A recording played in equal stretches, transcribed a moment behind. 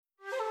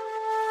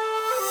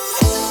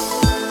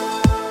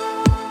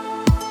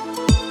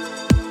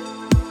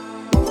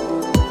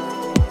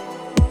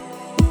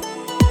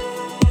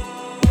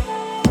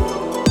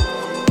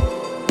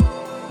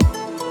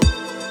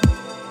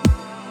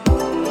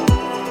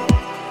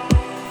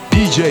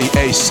DJ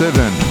A7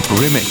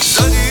 Remix.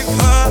 زدی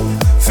پر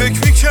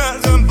فکر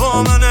میکردم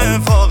با منه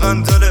واقعا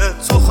دل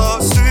تو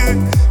خواستی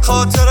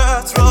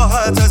خاطرت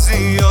راحت از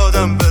این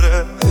یادم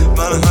بره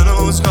من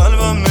هنوز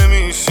قلبم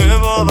نمیشه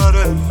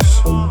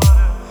باورش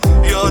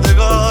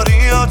یادگاری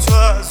یا تو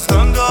از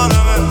هم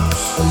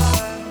دارمش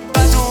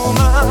بد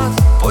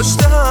اومد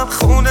پشت هم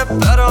خونه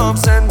برام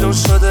زندون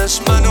شدش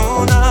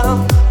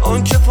منونم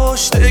اون که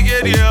پشت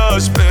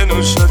گریهاش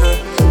بنون شده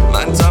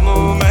من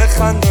تموم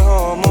خنده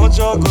هامو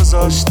جا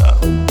گذاشتم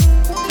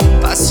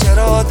پس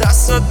چرا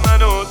دستت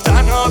منو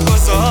تنها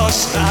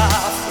گذاشتم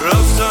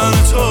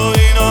رفتن تو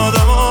این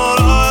آدم ها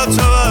راحت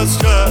عوض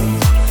کرد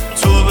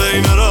تو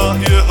بین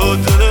راه یه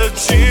دل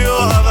چی رو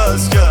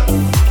عوض کرد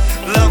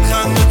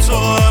لبخند تو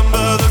هم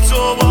بعد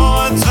تو با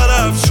من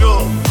طرف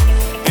شد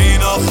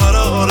این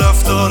آخرا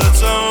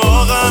رفتارتم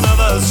واقعا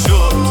عوض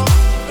شد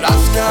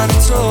رفتن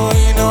تو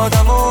این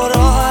آدم ها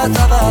راحت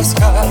عوض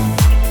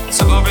کرد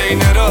تو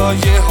بین راه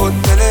یه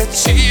دل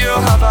چی رو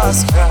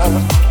عوض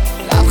کرد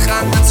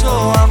لبخند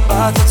تو هم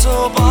بعد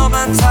تو با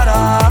من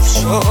طرف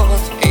شد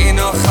این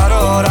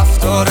آخرا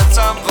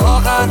رفتارتم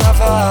واقعا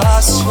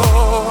عوض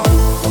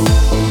شد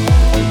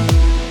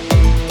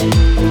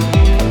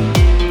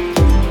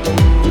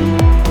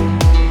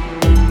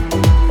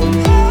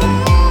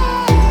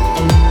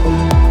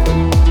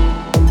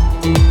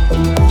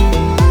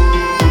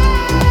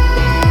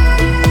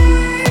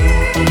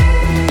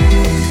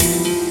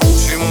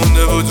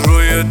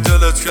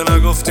که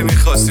نگفتی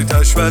میخواستی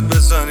تشبت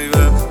بزنی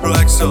به رو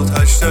عکسات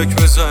هشتگ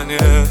بزنی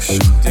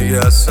عشق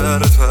دیگه از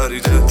سرت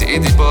پریده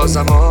دیدی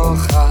بازم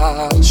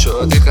آخر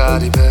شدی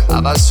غریبه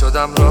عوض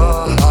شدم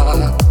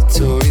راحت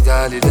توی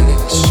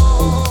دلیلش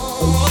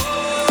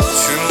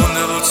چی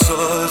مونده بود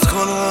ساعت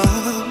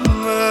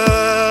کنمت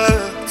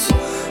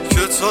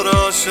که تو را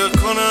عاشق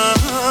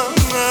کنمت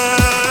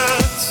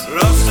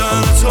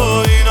رفتن تو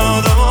این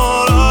آدم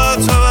ها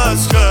راحت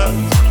عوض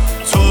کرد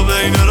تو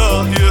بین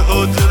راه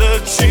یه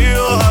دل چی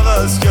رو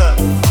عوض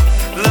کرد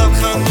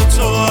لبخند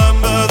تو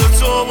هم بعد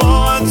تو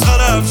با من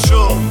طرف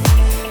شد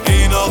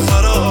این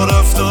آخرا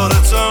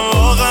رفتارتم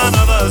واقعا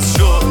عوض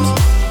شد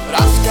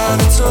رفتن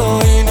تو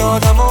این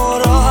آدم ها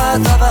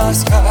راحت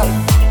عوض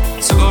کرد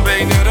تو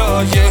بین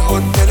راه یه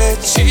دل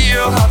چی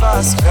رو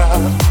عوض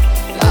کرد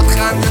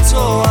لبخند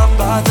تو هم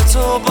بعد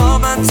تو با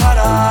من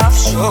طرف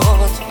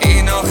شد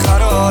این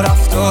آخرا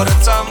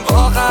رفتارتم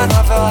واقعا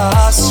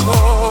عوض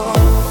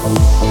شد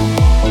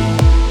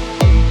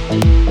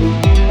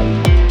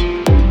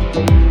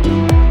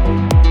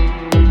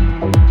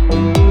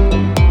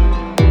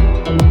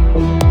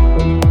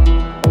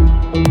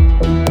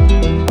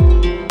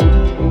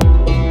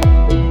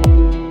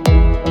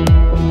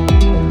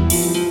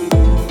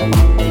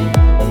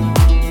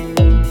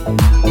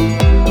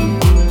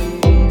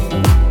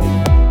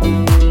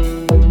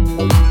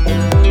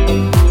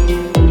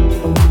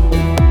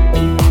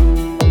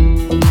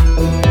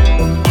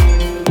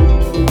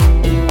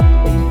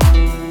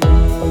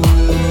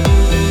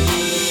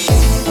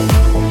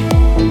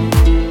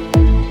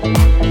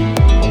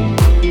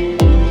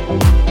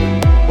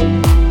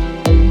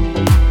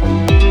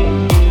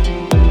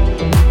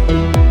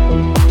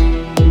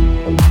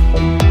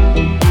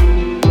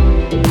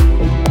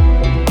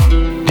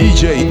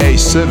DJ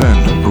A7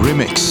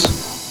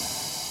 Remix.